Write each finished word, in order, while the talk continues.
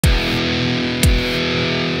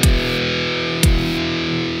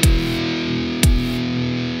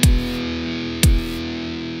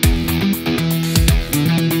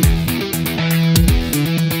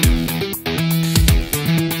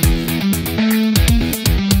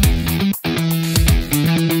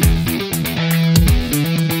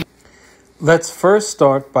Let's first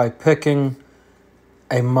start by picking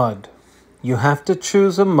a mud. You have to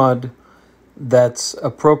choose a mud that's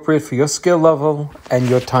appropriate for your skill level and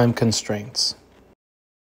your time constraints.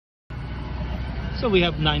 So we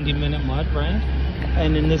have 90-minute mud, right?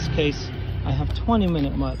 And in this case, I have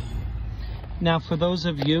 20-minute mud. Now, for those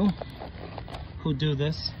of you who do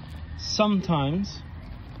this, sometimes,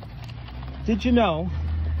 did you know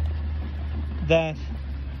that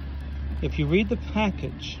if you read the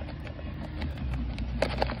package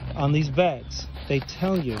on these bags, they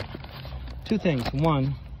tell you two things.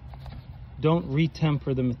 One, don't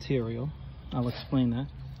retemper the material. I'll explain that.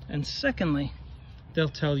 And secondly, they'll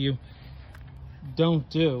tell you don't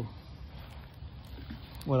do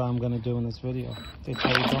what I'm going to do in this video. They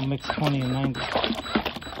tell you don't mix 20 and 90.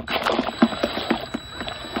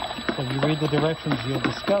 So if you read the directions, you'll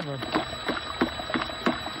discover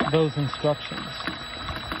those instructions.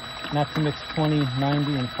 Not to mix 20,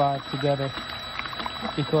 90, and 5 together,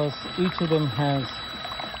 because each of them has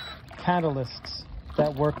catalysts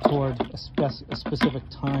that work toward a specific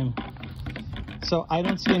time. So I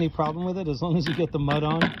don't see any problem with it as long as you get the mud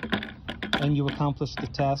on and you accomplish the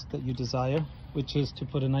task that you desire, which is to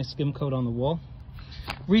put a nice skim coat on the wall.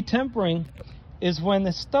 Retempering is when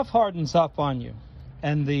the stuff hardens up on you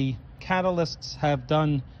and the catalysts have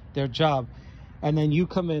done their job, and then you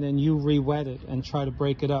come in and you re-wet it and try to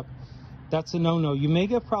break it up. That's a no-no. You may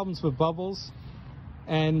get problems with bubbles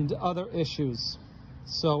and other issues.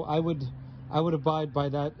 So I would abide by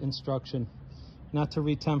that instruction, not to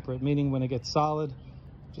retemper it, meaning when it gets solid,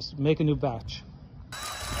 just make a new batch.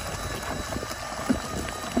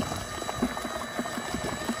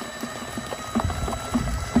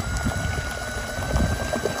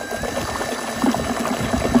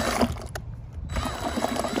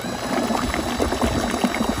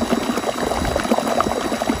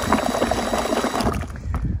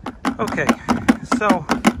 Okay, so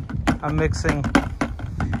I'm mixing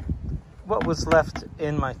what was left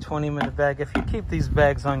in my 20-minute bag. If you keep these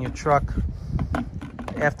bags on your truck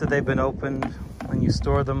after they've been opened, when you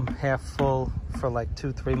store them half full for like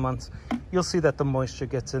 2-3 months, you'll see that the moisture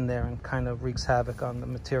gets in there and kind of wreaks havoc on the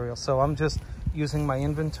material. So I'm just using my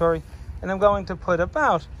inventory, and I'm going to put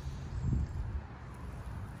about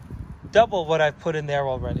double what I've put in there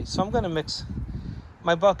already. So I'm going to mix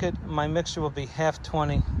my bucket. My mixture will be half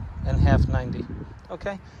 20 and half 90.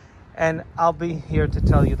 Okay, and I'll be here to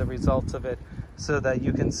tell you the results of it so that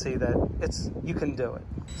you can see that you can do it.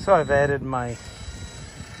 So I've added my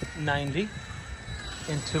 90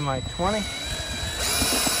 into my 20.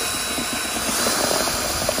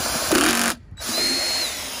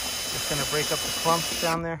 Just gonna break up the clumps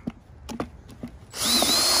down there.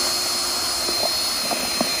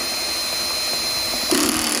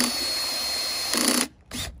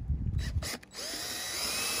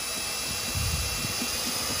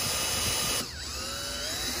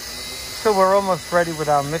 So we're almost ready with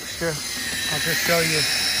our mixture. I'll just show you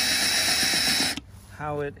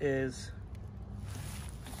how it is,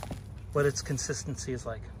 what its consistency is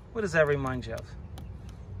like. What does that remind you of?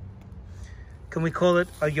 Can we call it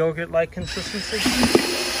a yogurt-like consistency?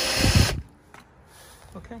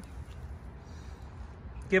 Okay.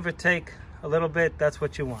 Give or take a little bit, that's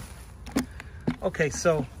what you want. Okay,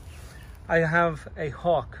 so I have a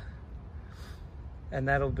hawk, and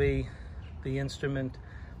that'll be the instrument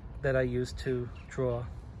that I use to draw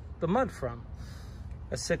the mud from.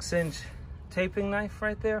 A 6-inch taping knife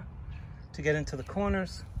right there to get into the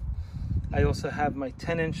corners. I also have my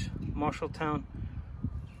 10-inch Marshalltown,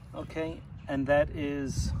 okay, and that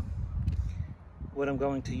is what I'm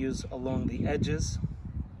going to use along the edges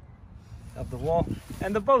of the wall.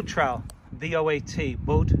 And the boat trowel, B-O-A-T,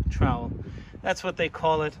 boat trowel. That's what they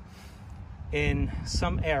call it in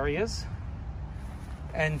some areas.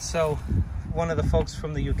 And so one of the folks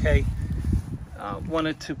from the UK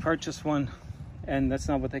wanted to purchase one, and that's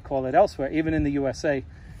not what they call it elsewhere. Even in the USA,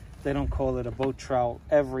 they don't call it a boat trowel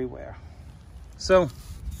everywhere. So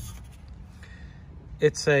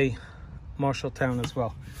it's a Marshalltown as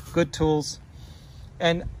well. Good tools.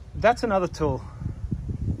 And that's another tool.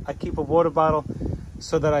 I keep a water bottle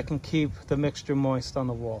so that I can keep the mixture moist on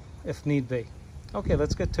the wall if need be. Okay,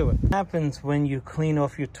 let's get to it. What happens when you clean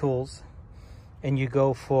off your tools and you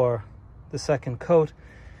go for the second coat,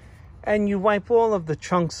 and you wipe all of the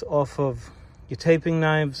chunks off of your taping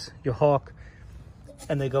knives, your hawk,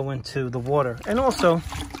 and they go into the water. And also,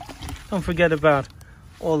 don't forget about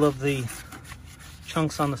all of the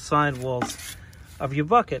chunks on the side walls of your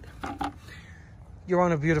bucket. You're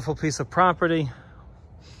on a beautiful piece of property.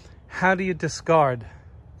 How do you discard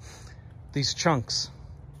these chunks?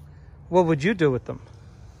 What would you do with them?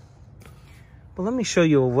 Well, let me show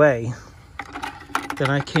you a way that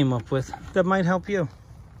I came up with that might help you.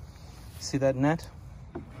 See that net?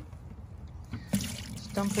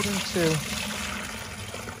 Just dump it into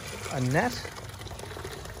a net.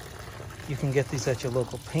 You can get these at your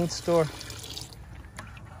local paint store.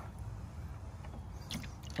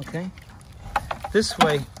 Okay? This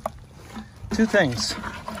way, two things.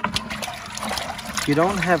 You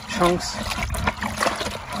don't have chunks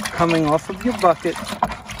coming off of your bucket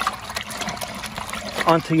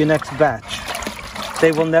onto your next batch.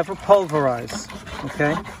 They will never pulverize,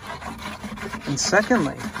 okay? And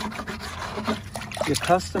secondly, your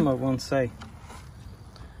customer won't say,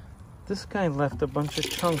 this guy left a bunch of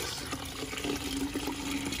chunks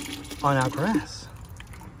on our grass.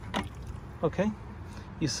 Okay?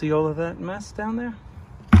 You see all of that mess down there?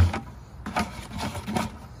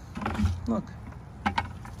 Look.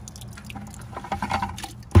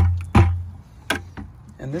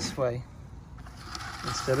 And this way,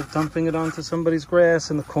 instead of dumping it onto somebody's grass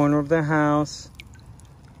in the corner of their house,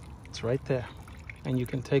 it's right there. And you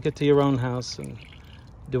can take it to your own house and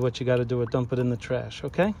do what you got to do, or dump it in the trash,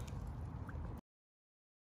 okay?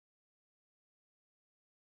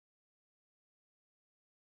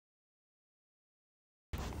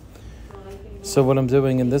 So what I'm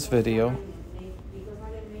doing in this video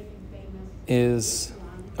is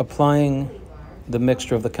applying the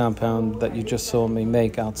mixture of the compound that you just saw me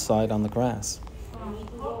make outside on the grass.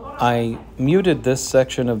 I muted this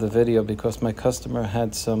section of the video because my customer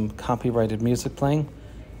had some copyrighted music playing,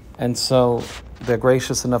 and so they're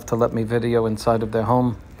gracious enough to let me video inside of their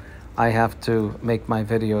home. I have to make my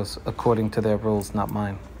videos according to their rules, not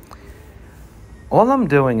mine. All I'm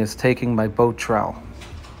doing is taking my boat trowel.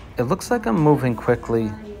 It looks like I'm moving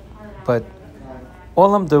quickly, but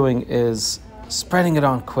all I'm doing is spreading it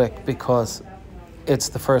on quick because it's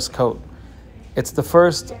the first coat. It's the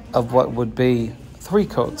first of what would be 3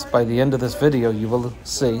 coats. By the end of this video, you will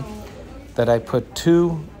see that I put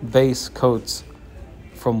 2 base coats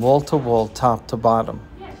from wall to wall, top to bottom.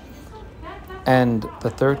 And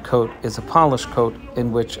the 3rd coat is a polish coat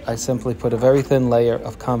in which I simply put a very thin layer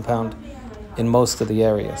of compound in most of the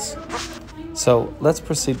areas. So let's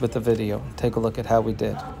proceed with the video. Take a look at how we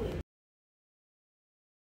did.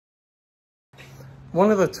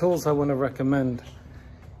 One of the tools I want to recommend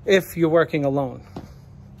if you're working alone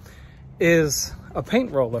is a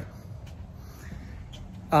paint roller.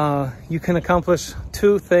 You can accomplish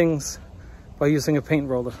 2 things by using a paint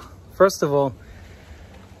roller. First of all,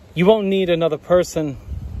 you won't need another person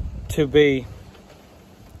to be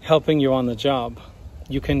helping you on the job.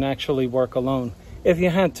 You can actually work alone if you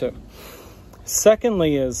had to.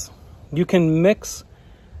 Secondly is you can mix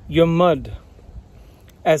your mud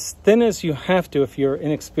as thin as you have to if you're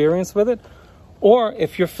inexperienced with it, or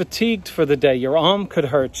if you're fatigued for the day, your arm could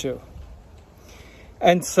hurt you.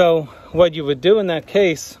 And so what you would do in that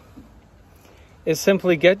case is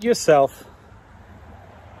simply get yourself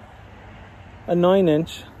a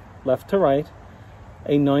 9-inch, left to right,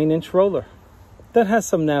 a 9-inch roller that has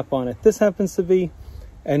some nap on it. This happens to be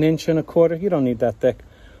 1 1/4 inch. You don't need that thick,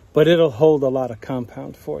 but it'll hold a lot of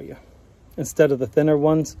compound for you. Instead of the thinner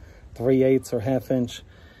ones, 3/8 or 1/2 inch,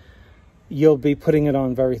 you'll be putting it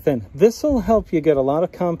on very thin. This will help you get a lot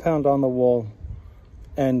of compound on the wall,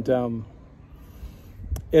 and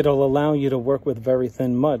it'll allow you to work with very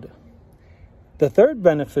thin mud. The third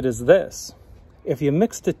benefit is this. If you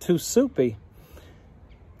mixed it too soupy,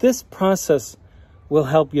 this process will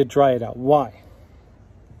help you dry it out. Why?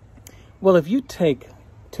 Well, if you take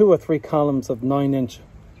 2 or 3 columns of 9-inch,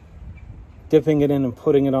 dipping it in and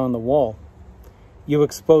putting it on the wall, you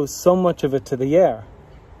expose so much of it to the air,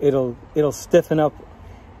 it'll stiffen up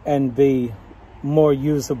and be more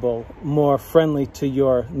usable, more friendly to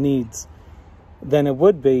your needs than it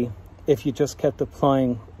would be if you just kept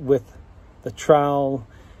applying with the trowel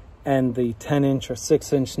and the 10-inch or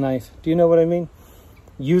 6-inch knife. Do you know what I mean?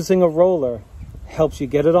 Using a roller helps you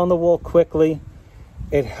get it on the wall quickly.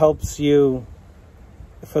 It helps you,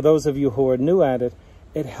 for those of you who are new at it,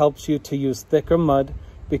 it helps you to use thicker mud,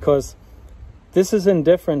 because this is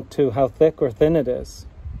indifferent to how thick or thin it is.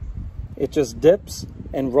 It just dips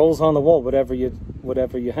and rolls on the wall, whatever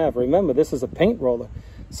you have. Remember, this is a paint roller.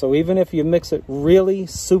 So even if you mix it really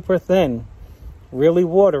super thin, really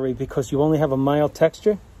watery, because you only have a mild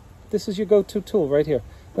texture, this is your go-to tool right here.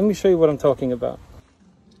 Let me show you what I'm talking about.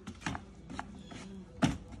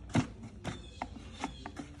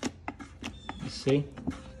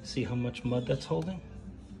 See how much mud that's holding?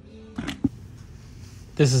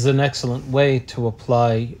 This is an excellent way to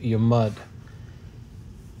apply your mud.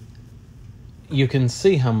 You can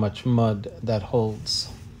see how much mud that holds.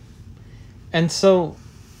 And so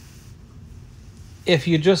if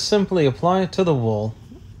you just simply apply it to the wall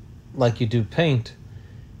like you do paint,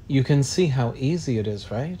 you can see how easy it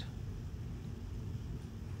is, right?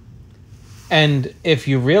 And if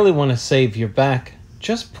you really want to save your back,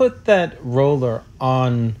 just put that roller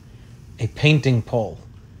on a painting pole.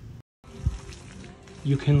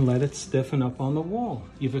 You can let it stiffen up on the wall.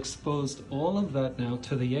 You've exposed all of that now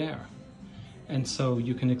to the air. And so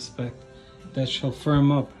you can expect that she'll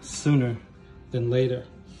firm up sooner than later.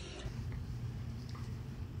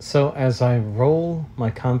 So as I roll my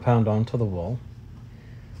compound onto the wall,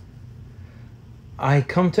 I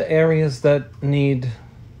come to areas that need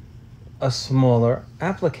a smaller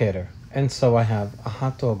applicator. And so I have a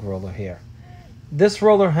hot dog roller here. This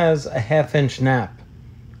roller has a 1/2 inch nap.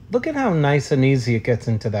 Look at how nice and easy it gets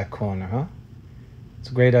into that corner, huh? It's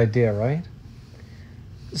a great idea, right?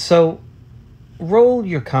 So roll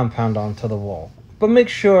your compound onto the wall, but make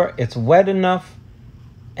sure it's wet enough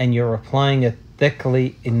and you're applying it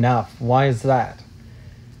thickly enough. Why is that?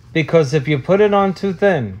 Because if you put it on too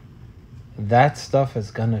thin, that stuff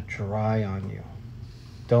is gonna dry on you.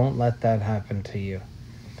 Don't let that happen to you.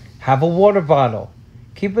 Have a water bottle.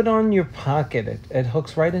 Keep it on your pocket. It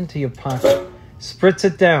hooks right into your pocket. Spritz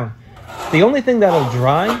it down. The only thing that'll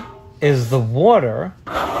dry is the water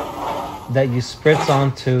that you spritz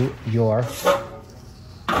onto your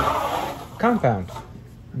compound.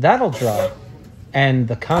 That'll dry, and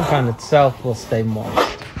the compound itself will stay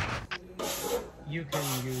moist. You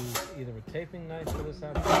can use either a taping knife for this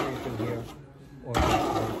application here, or just a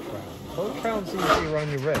boat trowel. Boat trowel's easier on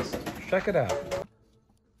your wrist. Check it out.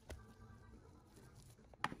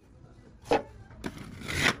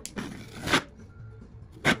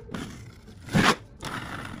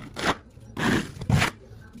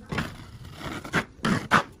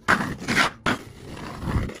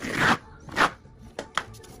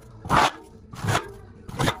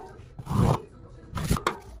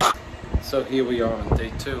 So here we are on day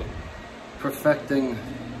 2, perfecting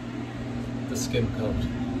the skim coat.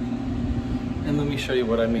 And let me show you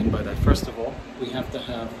what I mean by that. First of all, we have to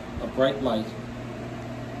have a bright light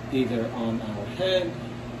either on our head,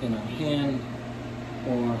 in our hand,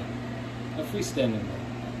 or a freestanding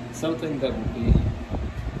light. Something that would be,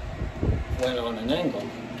 when on an angle,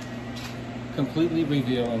 completely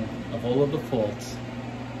revealing of all of the faults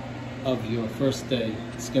of your first day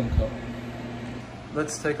skim coat.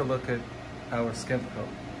 Let's take a look at our skim coat.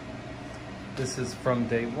 This is from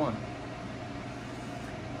day 1.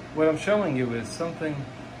 What I'm showing you is something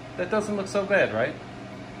that doesn't look so bad, right?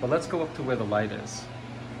 But let's go up to where the light is.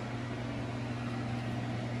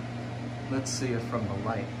 Let's see it from the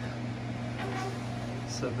light.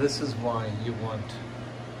 So this is why you want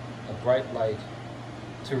a bright light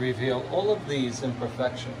to reveal all of these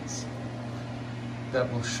imperfections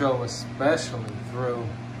that will show especially through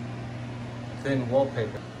thin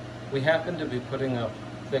wallpaper. We happen to be putting up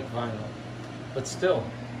thick vinyl, but still,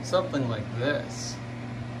 something like this,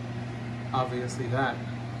 obviously that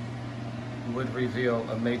would reveal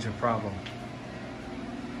a major problem.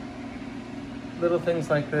 Little things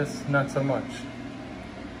like this, not so much.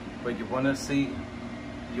 But you want to see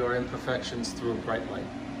your imperfections through a bright light.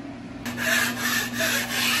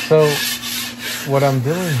 So, what I'm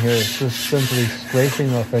doing here is just simply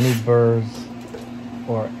scraping off any burrs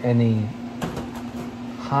or any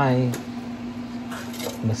high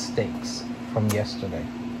mistakes from yesterday.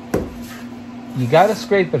 You gotta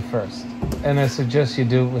scrape it first, and I suggest you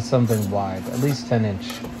do it with something wide, at least 10-inch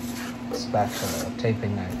spatula or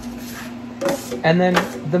taping knife. And then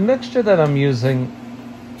the mixture that I'm using,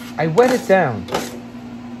 I wet it down.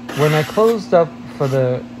 When I closed up for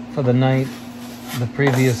the night the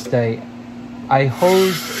previous day, I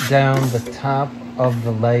hosed down the top of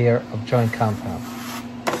the layer of joint compound.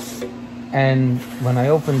 And when I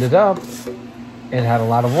opened it up, it had a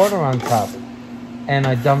lot of water on top. And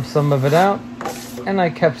I dumped some of it out, and I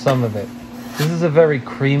kept some of it. This is a very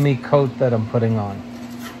creamy coat that I'm putting on.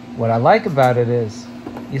 What I like about it is,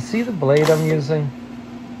 you see the blade I'm using?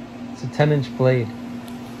 It's a 10-inch blade.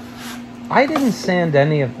 I didn't sand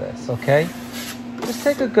any of this, okay? Just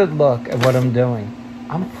take a good look at what I'm doing.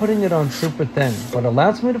 I'm putting it on super thin. What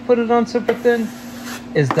allows me to put it on super thin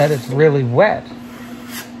is that it's really wet.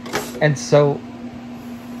 And so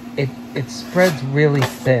it spreads really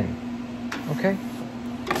thin, okay?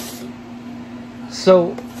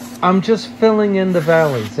 So I'm just filling in the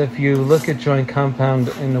valleys. If you look at joint compound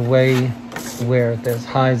in a way where there's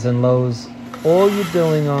highs and lows, all you're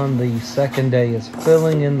doing on the second day is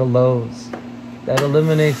filling in the lows. That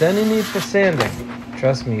eliminates any need for sanding.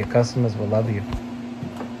 Trust me, your customers will love you.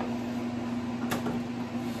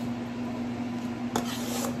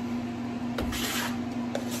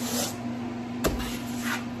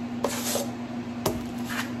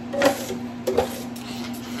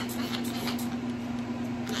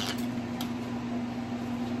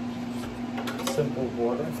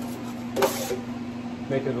 water.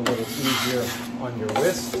 Make it a little easier on your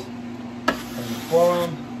wrist and your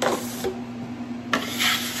forearm.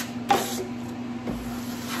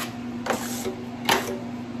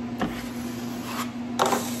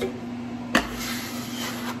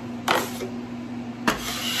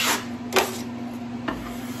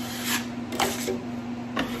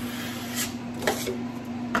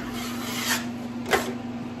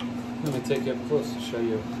 Let me take you up close to show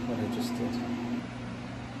you what I just did.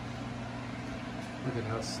 Look at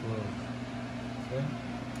how smooth. Okay?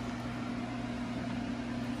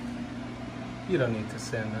 You don't need to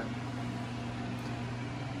sand that.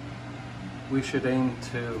 We should aim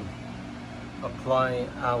to apply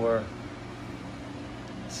our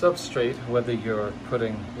substrate, whether you're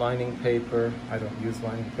putting lining paper, I don't use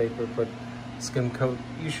lining paper, but skim coat,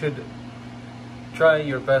 you should try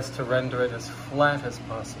your best to render it as flat as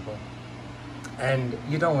possible. And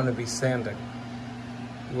you don't want to be sanding.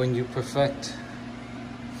 When you perfect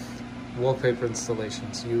wallpaper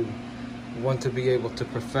installations, you want to be able to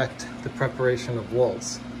perfect the preparation of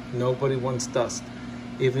walls. Nobody wants dust.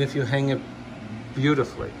 Even if you hang it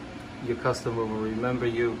beautifully, your customer will remember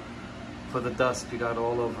you for the dust you got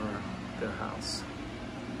all over their house.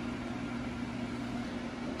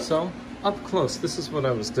 So, up close, this is what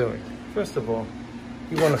I was doing. First of all,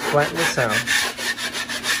 you want to flatten this out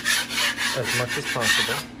as much as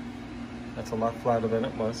possible. That's a lot flatter than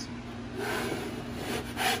it was.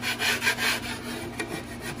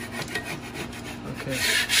 Okay.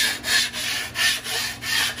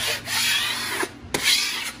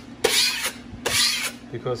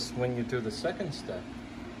 Because when you do the second step,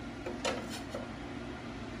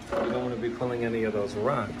 you don't want to be pulling any of those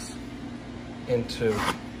rocks into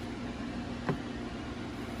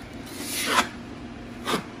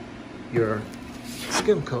your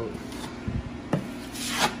skim coat.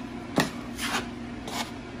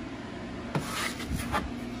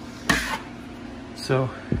 So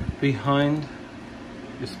behind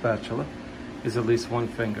your spatula is at least one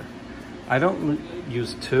finger. I don't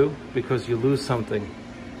use two because you lose something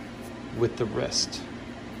with the wrist.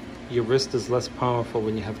 Your wrist is less powerful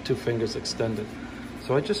when you have two fingers extended.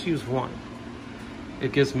 So I just use one.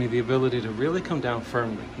 It gives me the ability to really come down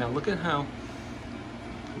firmly. Now look at how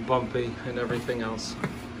bumpy and everything else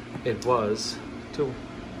it was to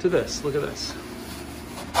this. Look at this.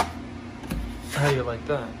 How do you like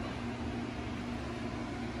that?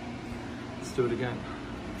 Let's do it again.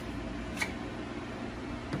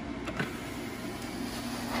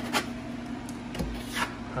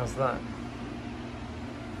 How's that?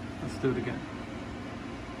 Let's do it again.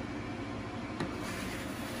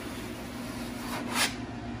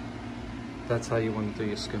 That's how you want to do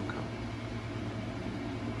your skim coat.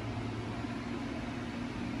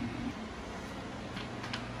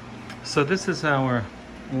 So this is our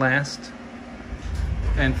last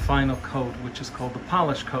and final coat, which is called the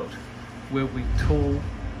polish coat, where we tool,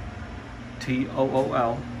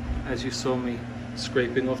 T-O-O-L, as you saw me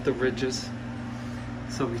scraping off the ridges.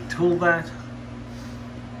 So we tool that,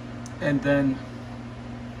 and then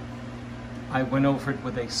I went over it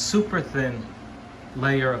with a super thin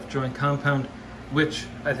layer of drawing compound, which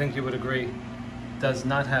I think you would agree does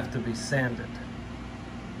not have to be sanded.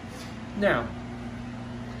 Now,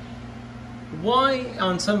 why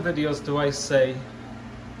on some videos do I say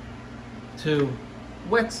to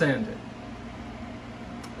wet sand it?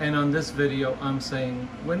 And on this video I'm saying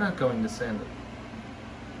we're not going to sand it.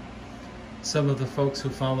 Some of the folks who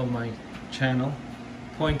follow my channel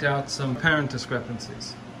point out some apparent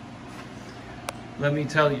discrepancies. Let me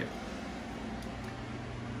tell you,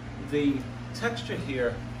 the texture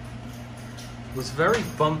here was very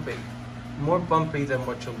bumpy, more bumpy than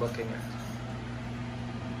what you're looking at.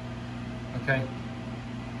 Okay?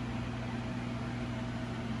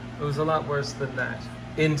 It was a lot worse than that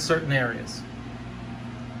in certain areas.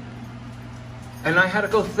 And I had to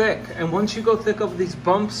go thick, and once you go thick over these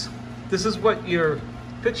bumps, this is what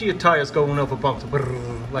picture your tires going over bumps,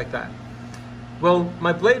 like that. Well,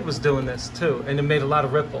 my blade was doing this too, and it made a lot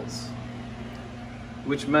of ripples,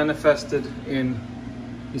 which manifested in,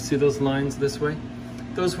 you see those lines this way?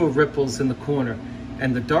 Those were ripples in the corner,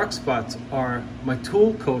 and the dark spots are my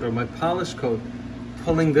tool coat or my polish coat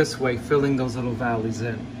pulling this way, filling those little valleys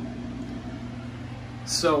in.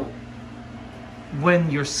 So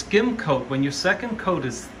when your skim coat, when your second coat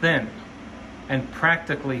is thin and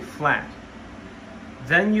practically flat,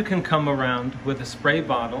 then you can come around with a spray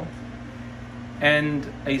bottle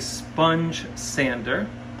and a sponge sander,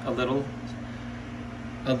 a little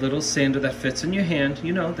sander that fits in your hand.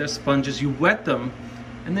 You know, they're sponges, you wet them,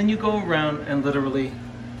 and then you go around and literally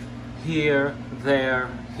here, there,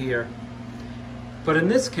 here, But in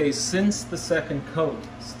this case, since the second coat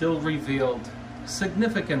still revealed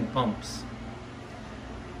significant bumps,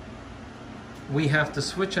 we have to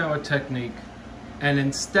switch our technique, and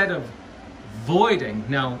instead of voiding,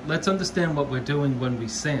 now let's understand what we're doing when we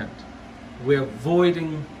sand. We're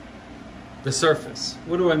voiding the surface.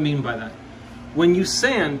 What do I mean by that? When you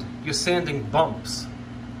sand, you're sanding bumps.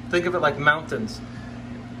 Think of it like mountains.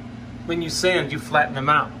 When you sand, you flatten them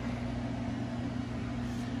out.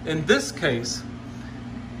 In this case,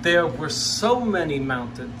 there were so many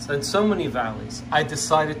mountains and so many valleys, I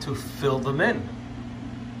decided to fill them in.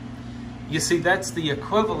 You see, that's the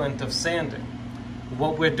equivalent of sanding.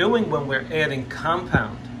 What we're doing when we're adding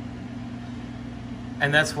compound,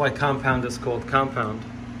 and that's why compound is called compound,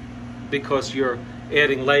 because you're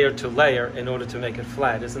adding layer to layer in order to make it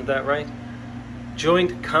flat, isn't that right?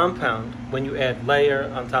 Joint compound, when you add layer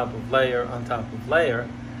on top of layer on top of layer,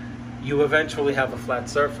 you eventually have a flat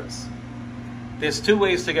surface. There's two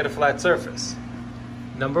ways to get a flat surface.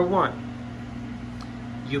 Number one,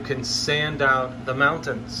 you can sand out the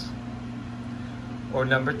mountains. Or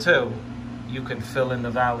number two, you can fill in the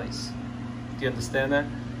valleys. Do you understand that?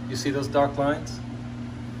 You see those dark lines?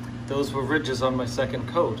 Those were ridges on my second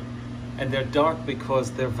coat. And they're dark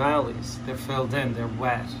because they're valleys. They're filled in, they're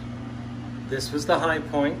wet. This was the high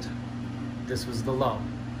point, this was the low.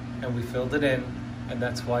 And we filled it in, and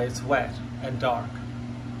that's why it's wet and dark.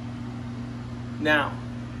 Now,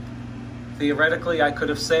 theoretically, I could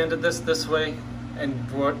have sanded this way and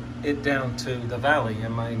brought it down to the valley.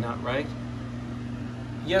 Am I not right?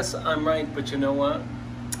 Yes, I'm right, but you know what?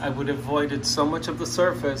 I would have voided so much of the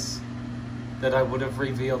surface that I would have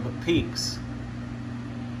revealed the peaks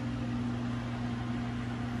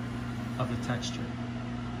of the texture.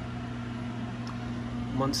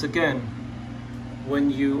 Once again,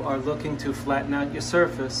 when you are looking to flatten out your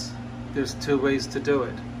surface, there's two ways to do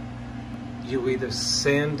it. You either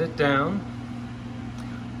sand it down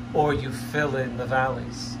or you fill in the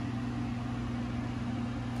valleys.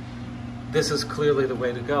 This is clearly the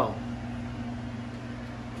way to go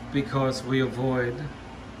because we avoid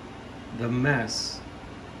the mess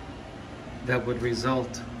that would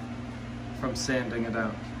result from sanding it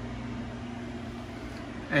out.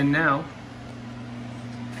 And now,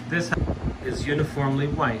 this is uniformly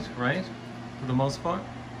white, right? For the most part.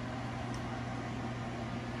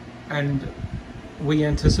 And we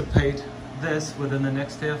anticipate this within the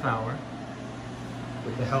next half hour,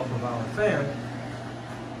 with the help of our fan,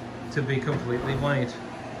 to be completely white.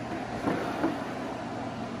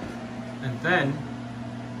 And then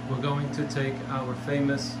we're going to take our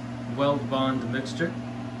famous weld bond mixture,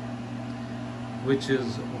 which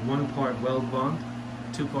is 1 part weld bond,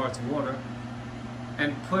 2 parts water,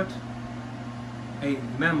 and put a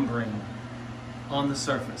membrane on the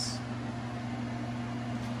surface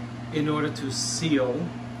in order to seal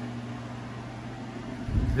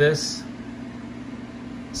this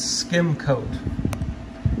skim coat.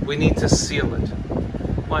 We need to seal it.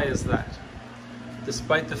 Why is that?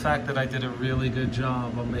 Despite the fact that I did a really good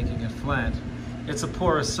job of making it flat, it's a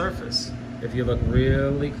porous surface. If you look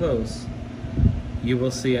really close, you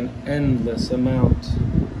will see an endless amount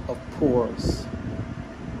of pores.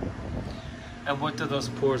 And what do those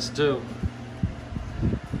pores do?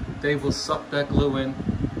 They will suck that glue in,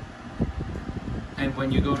 and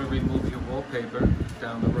when you go to remove your wallpaper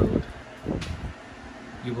down the road,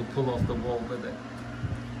 you will pull off the wall with it.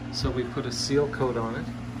 So we put a seal coat on it,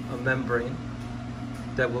 a membrane,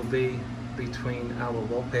 that will be between our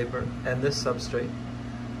wallpaper and this substrate,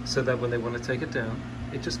 so that when they want to take it down,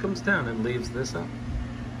 it just comes down and leaves this up.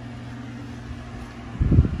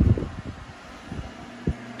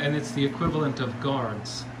 And it's the equivalent of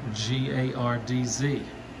guards, G-A-R-D-Z.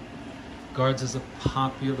 Guards is a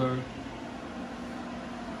popular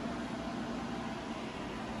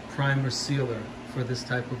primer sealer for this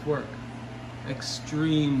type of work.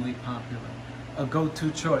 Extremely popular. A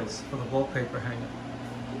go-to choice for the wallpaper hanger.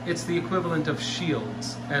 It's the equivalent of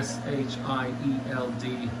Shields, S-H-I-E-L-D-Z,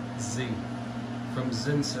 from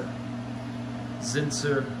Zinsser.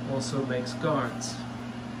 Zinsser also makes guards.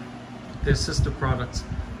 They're sister products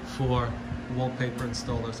for wallpaper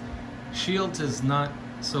installers. Shields is not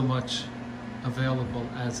so much available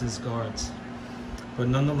as is guards. But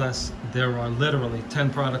nonetheless, there are literally 10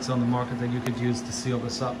 products on the market that you could use to seal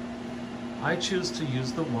this up. I choose to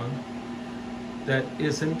use the one that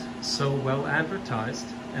isn't so well advertised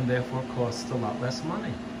and therefore costs a lot less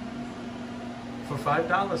money. For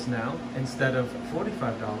 $5 now, instead of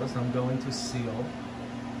 $45, I'm going to seal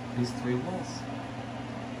these 3 walls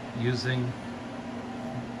using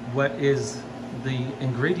what is the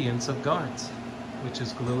ingredients of guards, which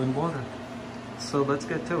is glue and water. So let's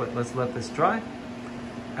get to it. Let's let this dry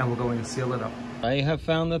and we're going to seal it up. I have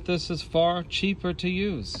found that this is far cheaper to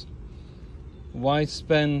use. Why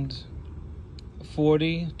spend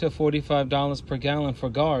 $40 to $45 per gallon for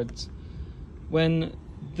guards when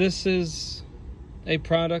this is a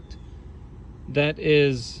product that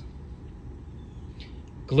is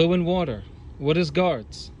glue and water? What is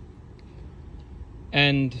guards?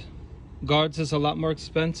 And guards is a lot more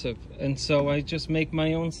expensive, and so I just make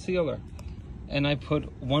my own sealer, and I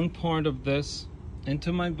put 1 part of this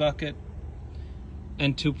into my bucket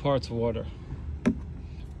and 2 parts water.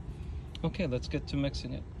 Okay, let's get to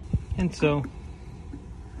mixing it. And so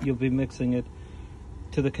you'll be mixing it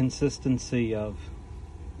to the consistency of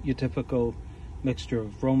your typical mixture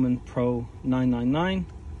of Roman Pro 999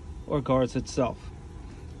 or guards itself.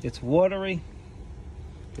 It's watery,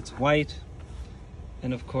 it's white,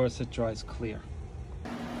 and of course it dries clear.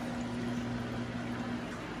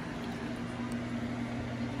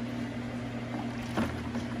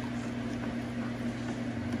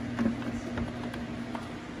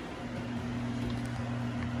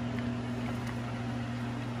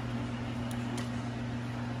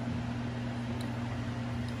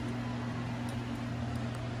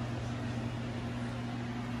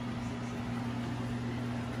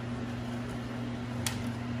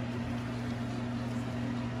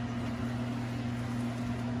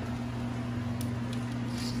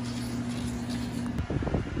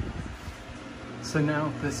 So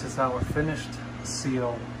now this is our finished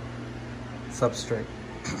seal substrate.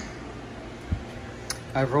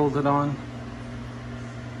 I rolled it on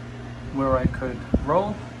where I could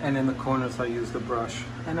roll, and in the corners I used the brush,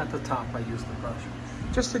 and at the top I used the brush.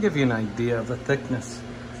 Just to give you an idea of the thickness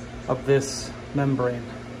of this membrane.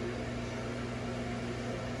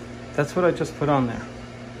 That's what I just put on there.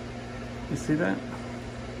 You see that?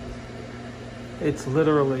 It's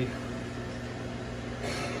literally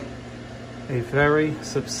a very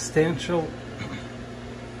substantial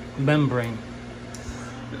membrane,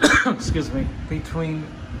 excuse me, between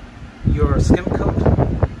your skim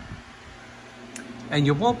coat and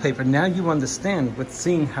your wallpaper. Now you understand, with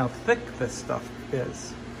seeing how thick this stuff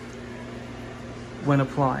is when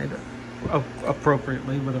applied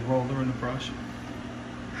appropriately with a roller and a brush,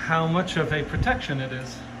 how much of a protection it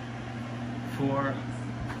is for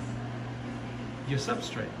your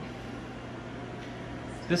substrate.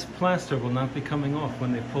 This plaster will not be coming off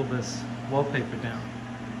when they pull this wallpaper down.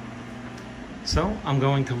 So I'm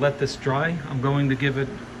going to let this dry. I'm going to give it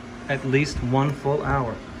at least 1 full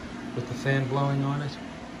hour with the fan blowing on it,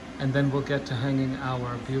 and then we'll get to hanging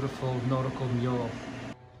our beautiful nautical mural.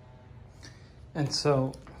 And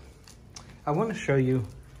so I want to show you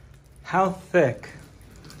how thick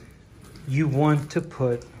you want to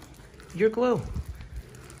put your glue.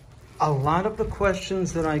 A lot of the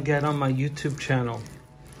questions that I get on my YouTube channel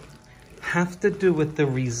have to do with the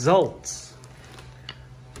results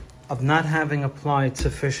of not having applied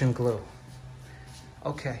sufficient glue.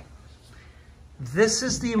 Okay, this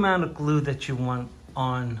is the amount of glue that you want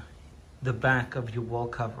on the back of your wall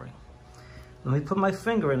covering. Let me put my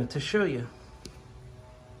finger in it to show you.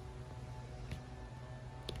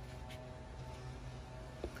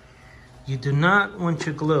 You do not want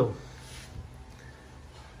your glue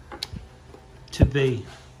to be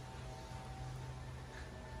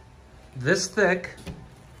this thick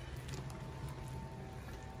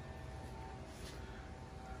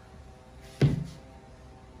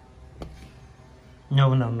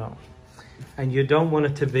no, and you don't want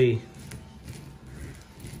it to be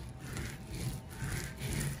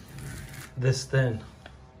this thin.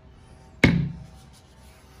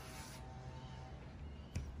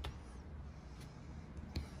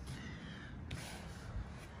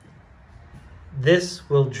 This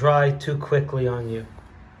will dry too quickly on you.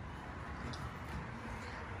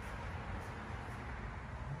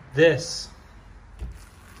 This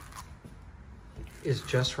is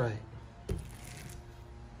just right.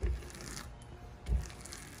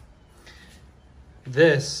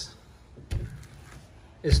 This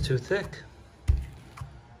is too thick.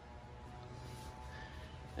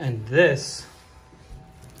 And this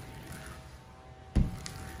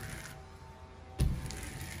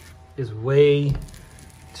is way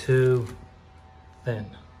too thin.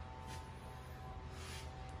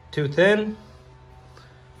 Too thin,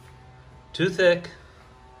 too thick,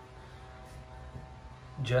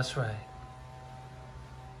 just right.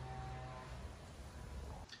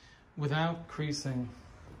 Without creasing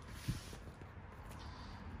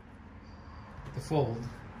the fold,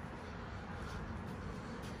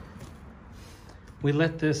 we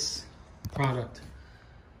let this product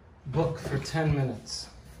book for 10 minutes.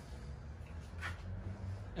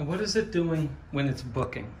 And what is it doing when it's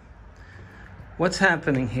booking? What's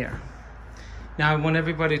happening here? Now I want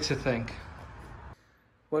everybody to think.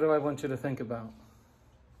 What do I want you to think about?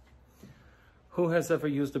 Who has ever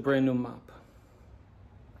used a brand new mop?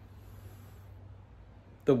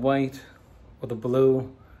 The white or the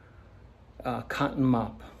blue cotton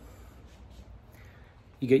mop.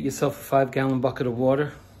 You get yourself a 5-gallon bucket of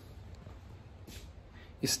water.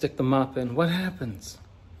 You stick the mop in. What happens?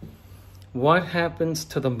 What happens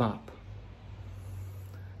to the mop?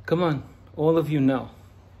 Come on, all of you know.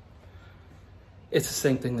 It's the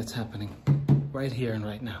same thing that's happening right here and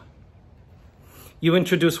right now. You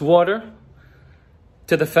introduce water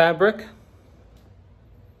to the fabric.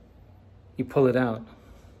 You pull it out.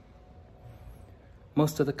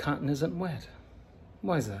 Most of the cotton isn't wet.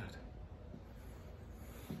 Why is that?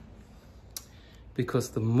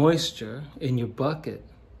 Because the moisture in your bucket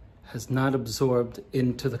has not absorbed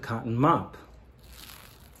into the cotton mop.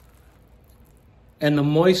 And the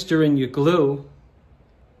moisture in your glue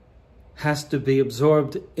has to be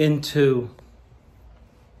absorbed into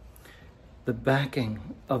the backing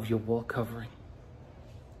of your wall covering.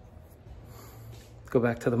 Go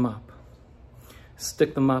back to the mop.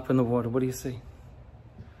 Stick the mop in the water. What do you see?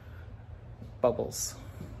 Bubbles.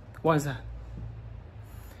 Why is that?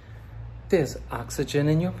 There's oxygen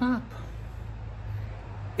in your mop.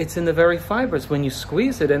 It's in the very fibers. When you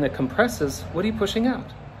squeeze it and it compresses, what are you pushing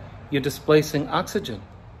out? You're displacing oxygen,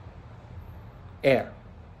 air.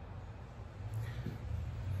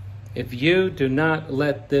 If you do not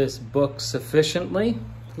let this book sufficiently,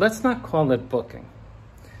 let's not call it booking.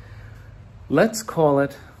 Let's call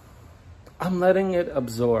it, I'm letting it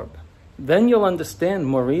absorb. Then you'll understand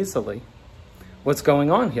more easily what's going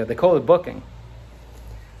on here. They call it booking.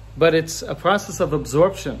 But it's a process of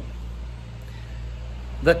absorption.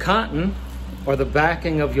 The cotton, or the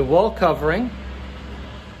backing of your wall covering,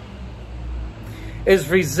 is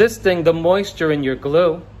resisting the moisture in your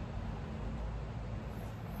glue.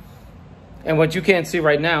 And what you can't see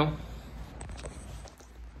right now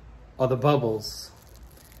are the bubbles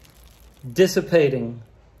dissipating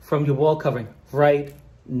from your wall covering right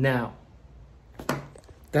now.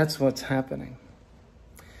 That's what's happening.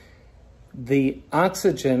 The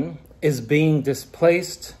oxygen is being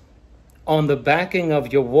displaced on the backing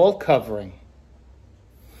of your wall covering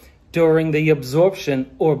during the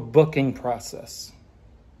absorption or booking process.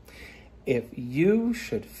 If you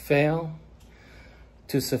should fail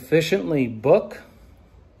to sufficiently book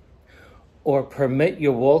or permit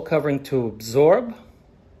your wall covering to absorb,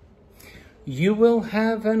 you will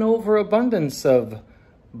have an overabundance of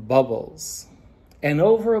bubbles. An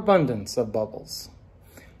overabundance of bubbles.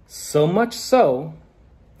 So much so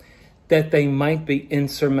that they might be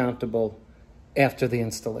insurmountable after the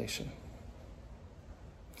installation.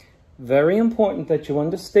 Very important that you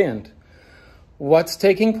understand what's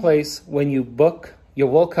taking place when you book your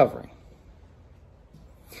wall covering.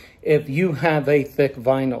 If you have a thick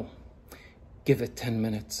vinyl, give it 10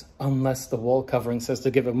 minutes, unless the wall covering says to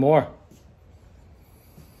give it more.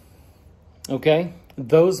 Okay?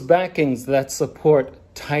 Those backings that support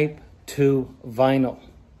type 2 vinyl,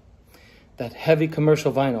 that heavy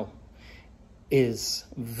commercial vinyl, is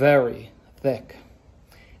very thick,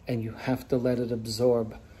 and you have to let it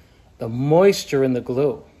absorb the moisture in the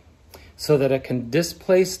glue so that it can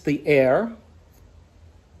displace the air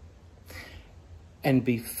and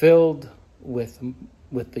be filled with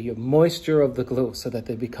the moisture of the glue so that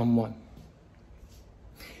they become one.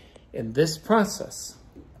 In this process,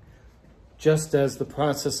 just as the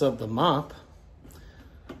process of the mop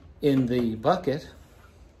in the bucket,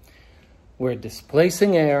 we're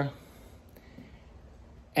displacing air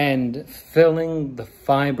and filling the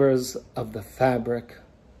fibers of the fabric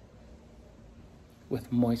with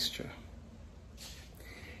moisture.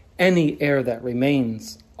 Any air that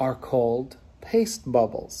remains are called paste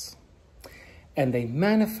bubbles, and they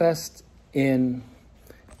manifest in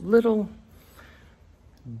little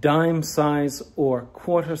dime size or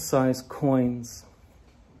quarter size coins,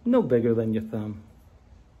 no bigger than your thumb.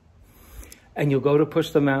 And you'll go to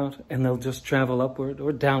push them out and they'll just travel upward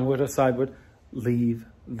or downward or sideward. Leave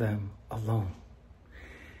them alone.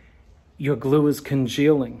 Your glue is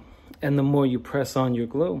congealing, and the more you press on your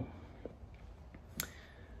glue,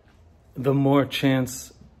 the more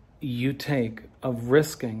chance you take of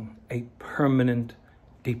risking a permanent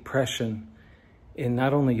depression in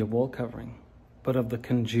not only your wall covering, but of the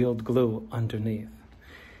congealed glue underneath.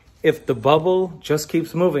 If the bubble just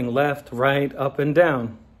keeps moving left, right, up, and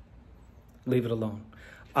down, leave it alone.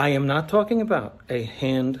 I am not talking about a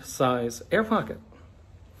hand-size air pocket.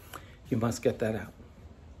 You must get that out.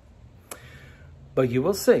 But you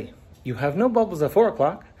will see, you have no bubbles at 4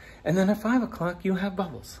 o'clock, and then at 5 o'clock you have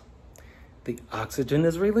bubbles. the oxygen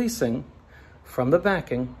is releasing from the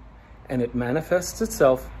backing, and it manifests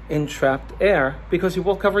itself in trapped air because your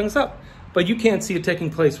wall covering's up. But you can't see it taking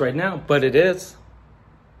place right now, but it is.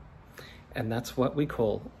 And that's what we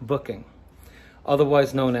call booking,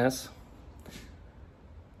 otherwise known as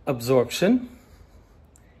absorption,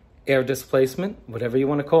 air displacement, whatever you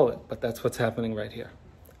want to call it, but that's what's happening right here.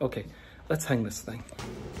 Okay, let's hang this thing.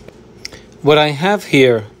 What I have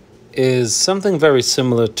here is something very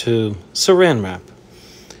similar to saran wrap.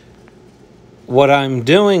 What I'm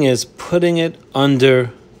doing is putting it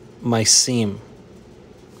under my seam.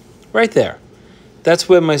 Right there. That's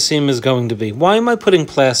where my seam is going to be. Why am I putting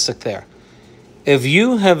plastic there? If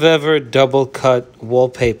you have ever double cut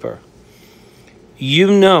wallpaper, you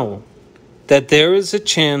know that there is a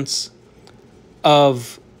chance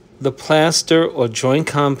of the plaster or joint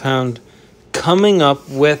compound coming up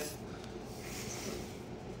with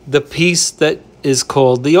the piece that is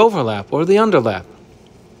called the overlap or the underlap.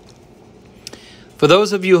 For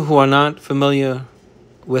those of you who are not familiar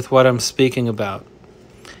with what I'm speaking about,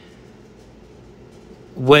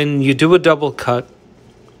 when you do a double cut,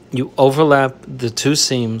 you overlap the two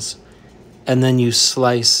seams and then you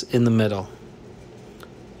slice in the middle.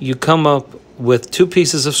 You come up with two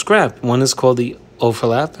pieces of scrap. One is called the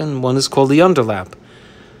overlap and one is called the underlap.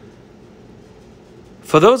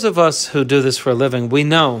 For those of us who do this for a living, we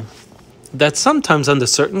know that sometimes under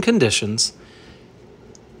certain conditions,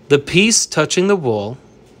 the piece touching the wall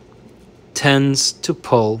tends to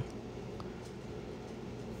pull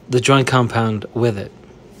the joint compound with it.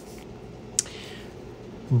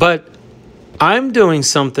 But I'm doing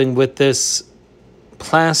something with this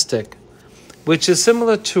plastic, which is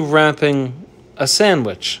similar to wrapping a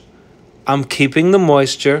sandwich. I'm keeping the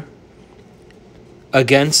moisture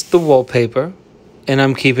against the wallpaper, and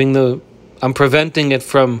I'm preventing it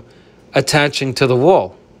from attaching to the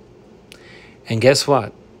wall. And guess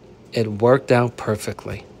what? It worked out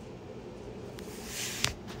perfectly.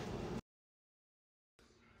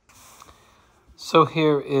 So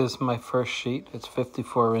here is my first sheet. It's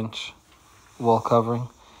 54-inch wall covering.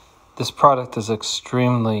 This product is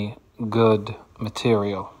extremely good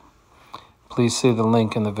material. Please see the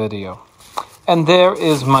link in the video. And there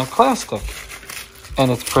is my plastic.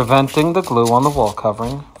 And it's preventing the glue on the wall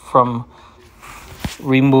covering from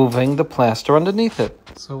removing the plaster underneath it.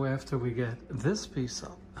 So after we get this piece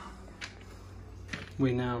up,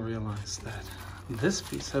 we now realize that this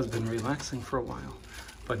piece has been relaxing for a while,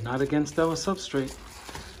 but not against our substrate.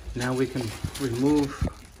 Now we can remove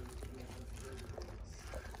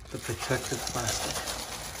the protective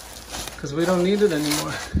plastic because we don't need it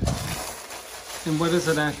anymore. And what has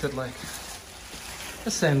it acted like? A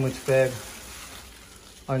sandwich bag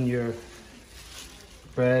on your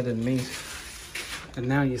bread and meat. And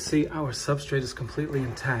now you see our substrate is completely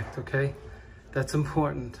intact, okay? That's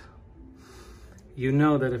important. You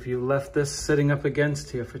know that if you left this sitting up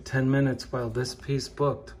against here for 10 minutes while this piece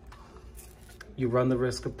booked, you run the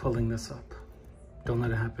risk of pulling this up. Don't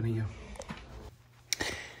let it happen to you.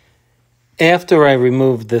 After I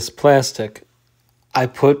removed this plastic, I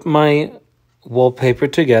put my wallpaper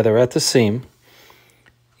together at the seam.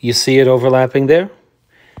 You see it overlapping there?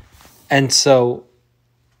 And so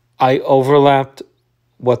I overlapped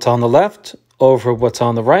what's on the left over what's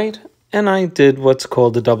on the right, and I did what's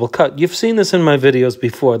called a double cut. You've seen this in my videos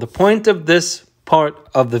before. The point of this part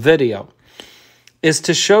of the video is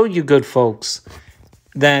to show you good folks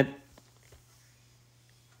that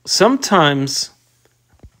sometimes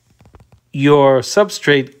your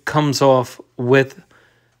substrate comes off with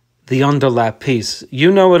the underlap piece.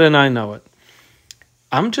 You know it and I know it.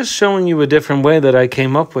 I'm just showing you a different way that I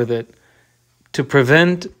came up with it to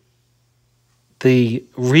prevent the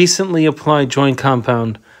recently applied joint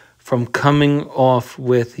compound from coming off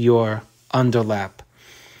with your underlap.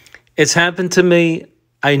 It's happened to me.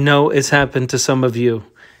 I know it's happened to some of you.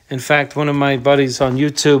 In fact, one of my buddies on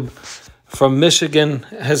YouTube from Michigan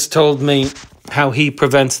has told me how he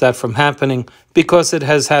prevents that from happening because it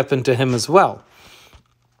has happened to him as well.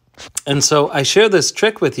 And so I share this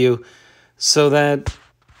trick with you so that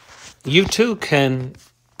you too can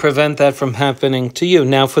prevent that from happening to you.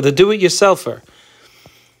 Now, for the do-it-yourselfer,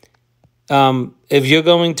 if you're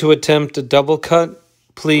going to attempt a double cut,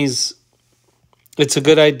 please, it's a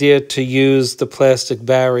good idea to use the plastic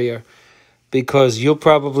barrier because you'll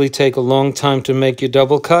probably take a long time to make your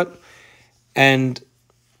double cut, and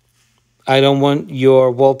I don't want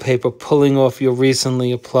your wallpaper pulling off your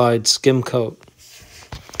recently applied skim coat.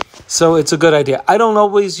 So it's a good idea. I don't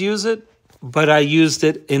always use it, but I used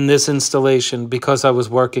it in this installation because I was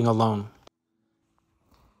working alone.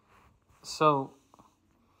 So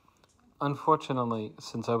Unfortunately,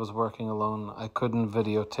 since I was working alone, I couldn't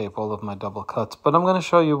videotape all of my double cuts, but I'm going to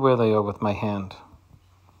show you where they are with my hand.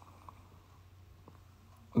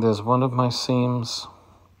 There's one of my seams.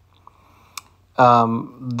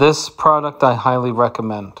 This product I highly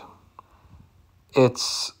recommend.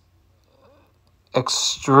 It's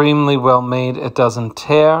extremely well made. It doesn't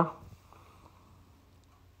tear.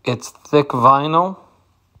 It's thick vinyl.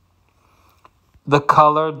 The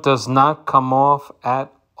color does not come off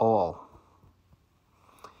at all.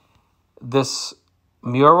 This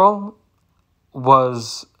mural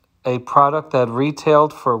was a product that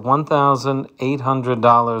retailed for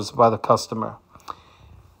 $1,800 by the customer.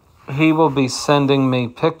 He will be sending me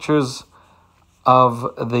pictures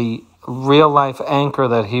of the real-life anchor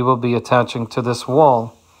that he will be attaching to this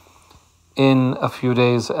wall in a few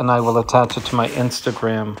days, and I will attach it to my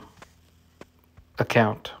Instagram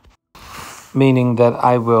account, meaning that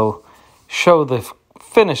I will show the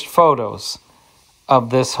finished photos of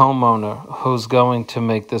this homeowner who's going to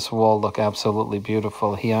make this wall look absolutely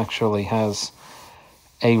beautiful. He actually has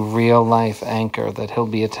a real-life anchor that he'll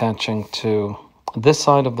be attaching to this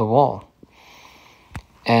side of the wall.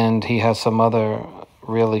 And he has some other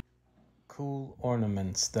really cool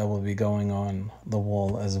ornaments that will be going on the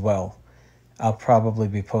wall as well. I'll probably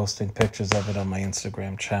be posting pictures of it on my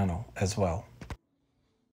Instagram channel as well.